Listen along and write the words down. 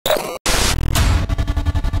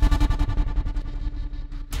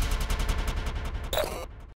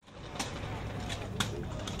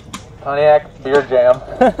Pontiac Beer Jam.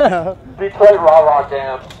 Detroit Raw Raw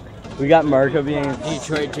Jam. We got Marco being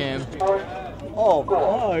Detroit Jam. Oh, fuck.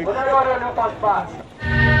 We're gonna go to a new fun spot.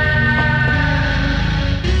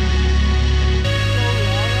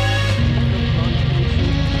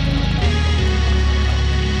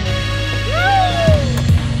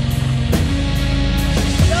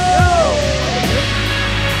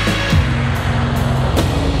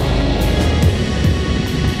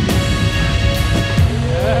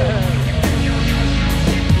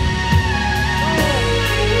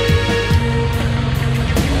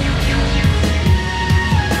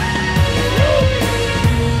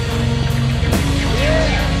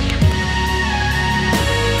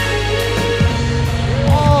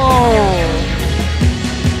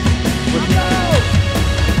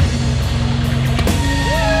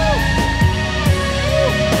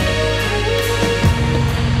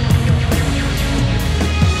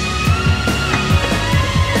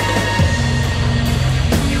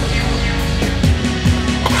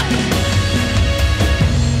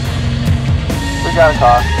 We got a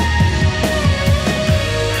car.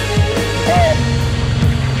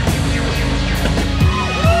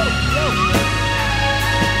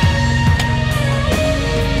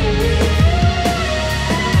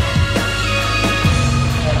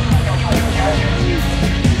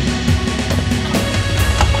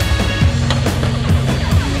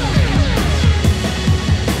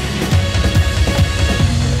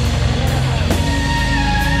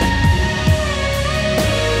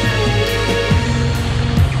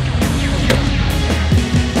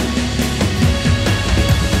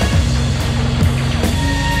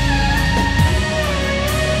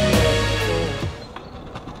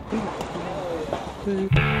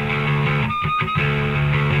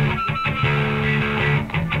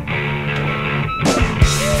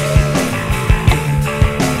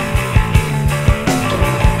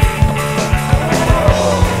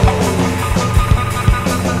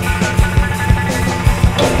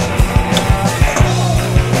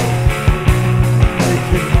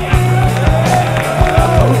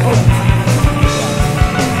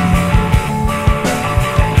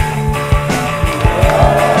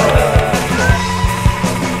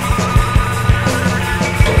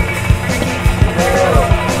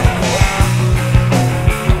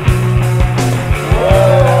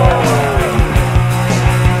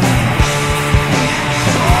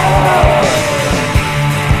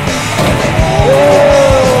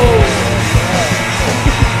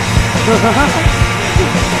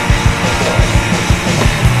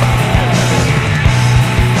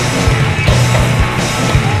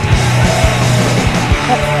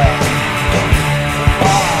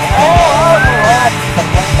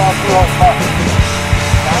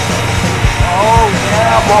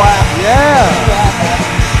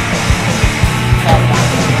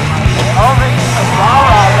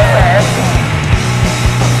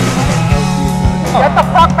 Get the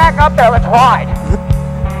fuck back up there, let's ride!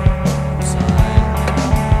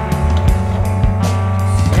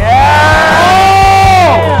 Yeah!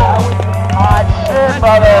 Hot shit,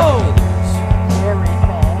 brother!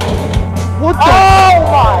 What the? Oh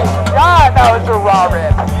my god, that was a raw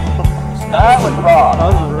rip! That was raw.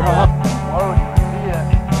 That was raw. Whoa, you can see it.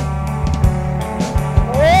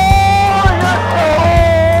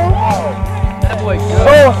 Oh, That boy you're good.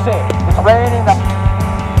 so sick! It's raining.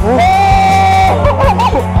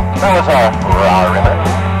 That was a raw rip.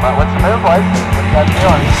 But what's the move, boys? What you guys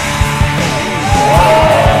doing?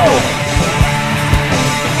 Whoa!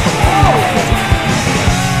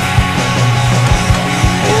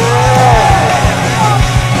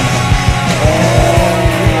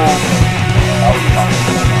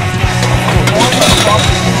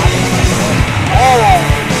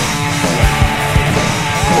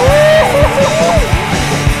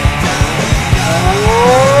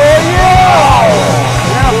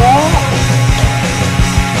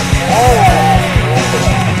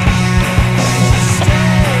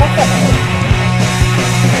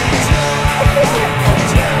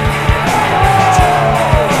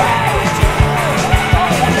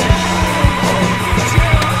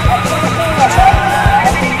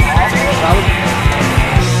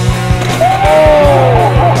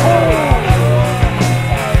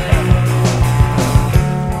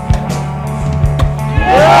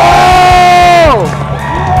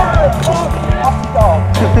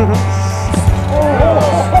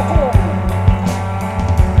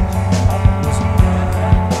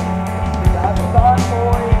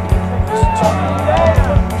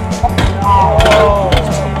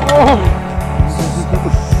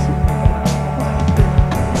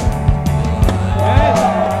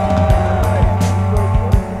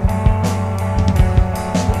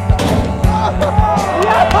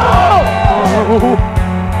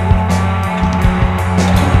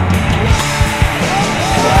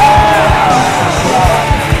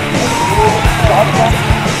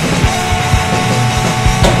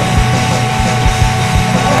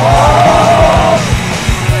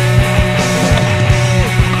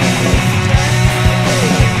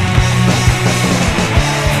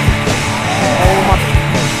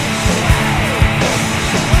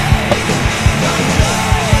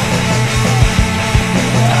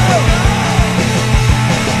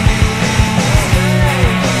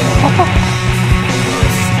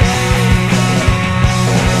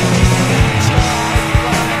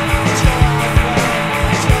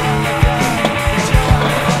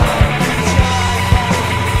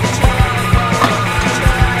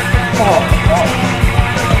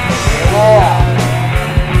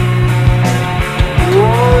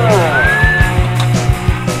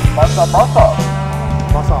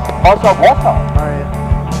 What's up? Alright.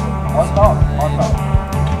 What's up?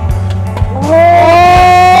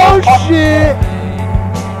 Oh shit!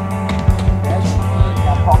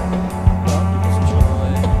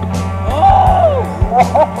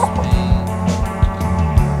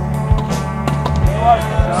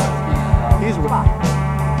 He's wow.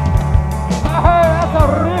 That's a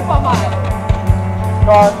rip of mine.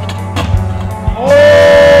 Start.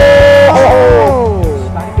 Oh!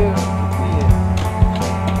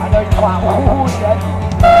 I know you're wow.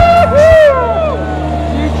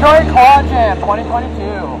 Detroit Quad Jam 2022.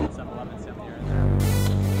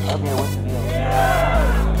 Okay, what's the deal?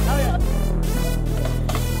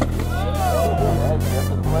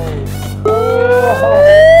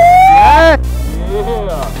 Yes!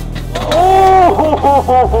 Yeah. Oh!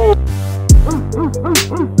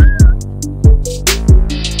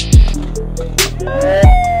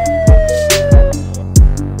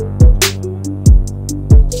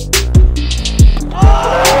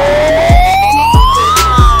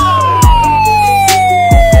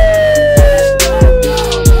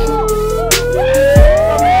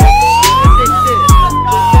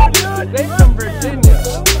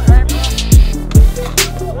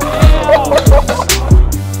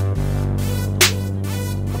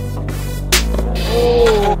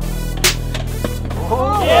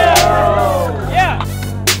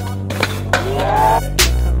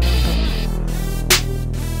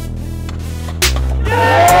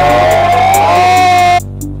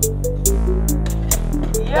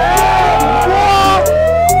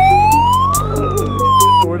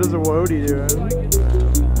 What is a woody doing?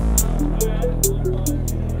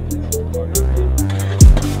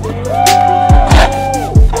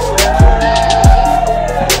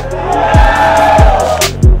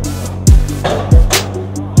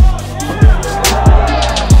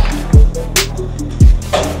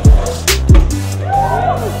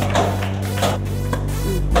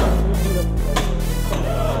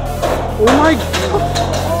 Oh my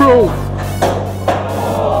god, bro!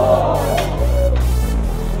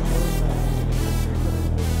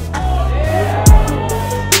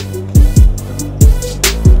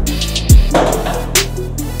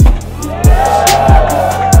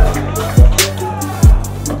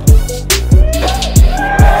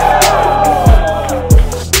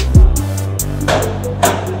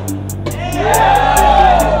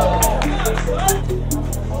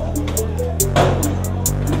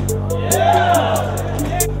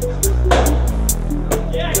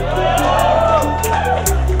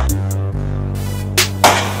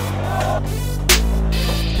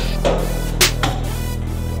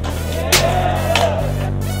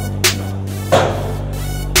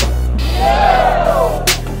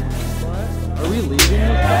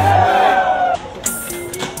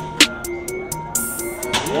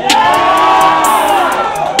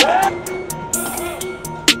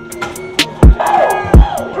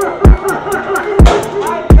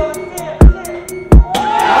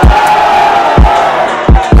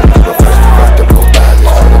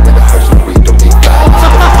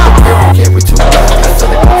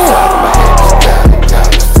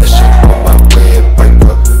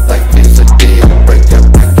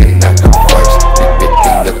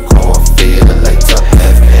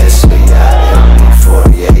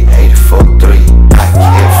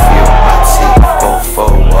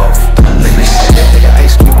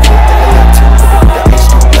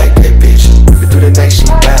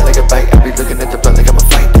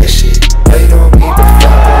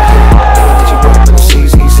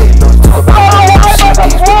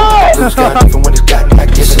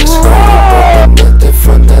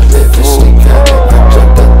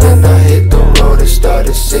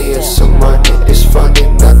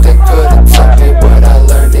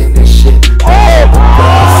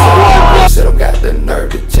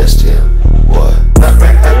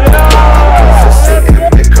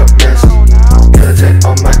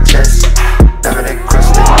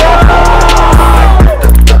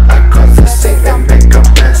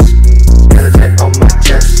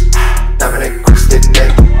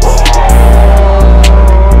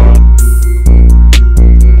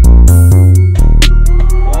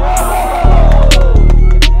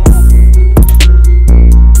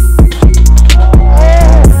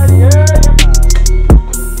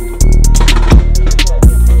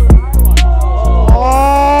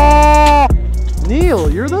 Neal,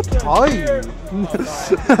 you're the type.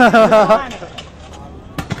 Oh my god.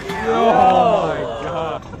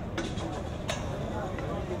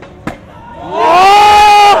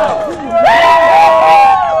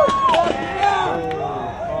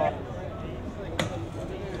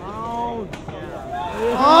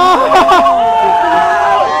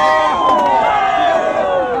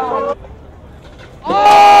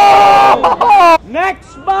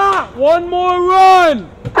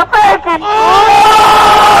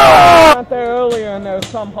 I went there earlier and there was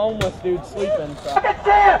some homeless dude sleeping. So.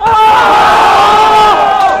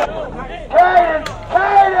 Hayden!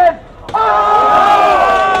 Hayden!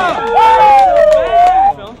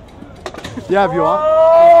 Yeah, if you want.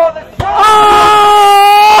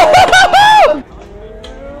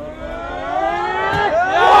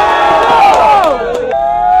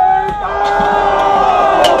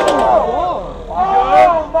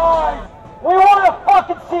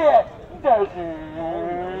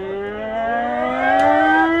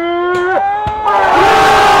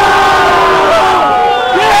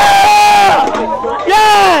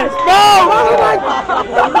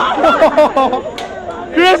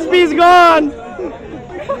 Crispy's gone!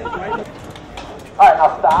 Alright,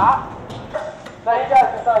 now stop. Now you guys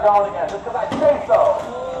can start going again, just because I say so.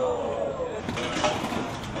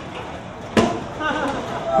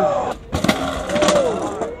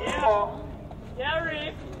 Yeah,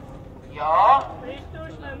 Reef. Ja. Reef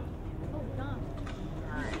durchnehmen.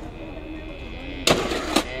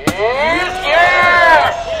 Yes,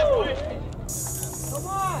 yes! Come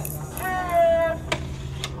on!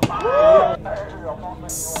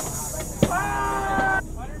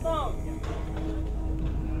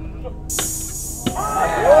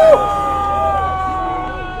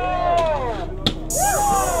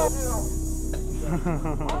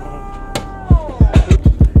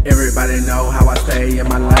 Everybody know how I stay in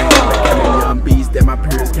my lane. Killing young beats that my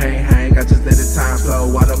peers can't hang. I just let the time flow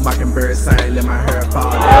while the mockingbird sing. Let my hair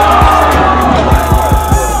fall down.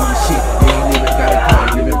 Shit, you ain't even gotta come.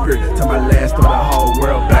 Living pure to my last through the whole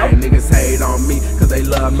world bang. Niggas hate on me cause they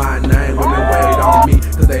love my name. Women wait on me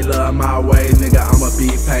cause they love my ways. Nigga, I'ma be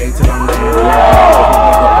paid till I'm laying.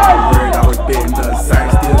 I was betting the same.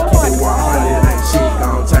 Still keep it 100. Ain't shit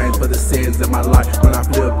gon' change for the sins in my life. When I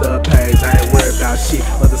flip the page, I ain't worried about shit.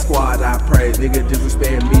 But the squad I praise, nigga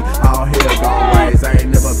disrespect me, all hell gon' raise. I ain't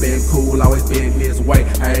never been cool, always been this way.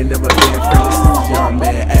 I ain't never been friendly since a young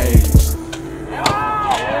man age.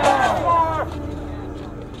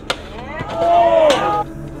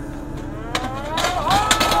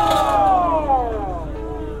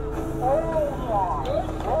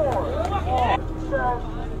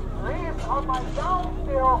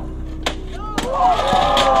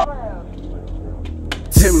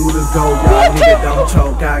 Tell me who to go, y'all nigga don't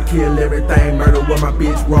choke. I kill everything, murder with my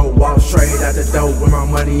bitch roll. Walk straight out the door with my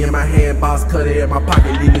money in my hand. Boss cut it in my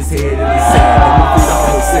pocket, leave his head in the sand. Let me free the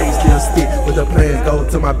whole say, still stick with the plans. Go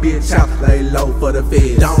to my bitch house, lay low for the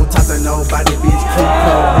feds. Don't talk to nobody, bitch, keep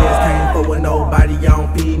cold heads. Can't fuck with nobody, I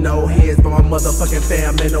don't feed no heads. But my motherfucking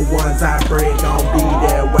family, the ones I bring, gon' be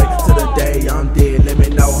that way to the day I'm dead. Let me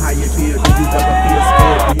know how you feel, do you ever feel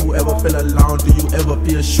scared? Do you ever feel alone, do you ever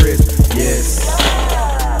feel stressed? Yes.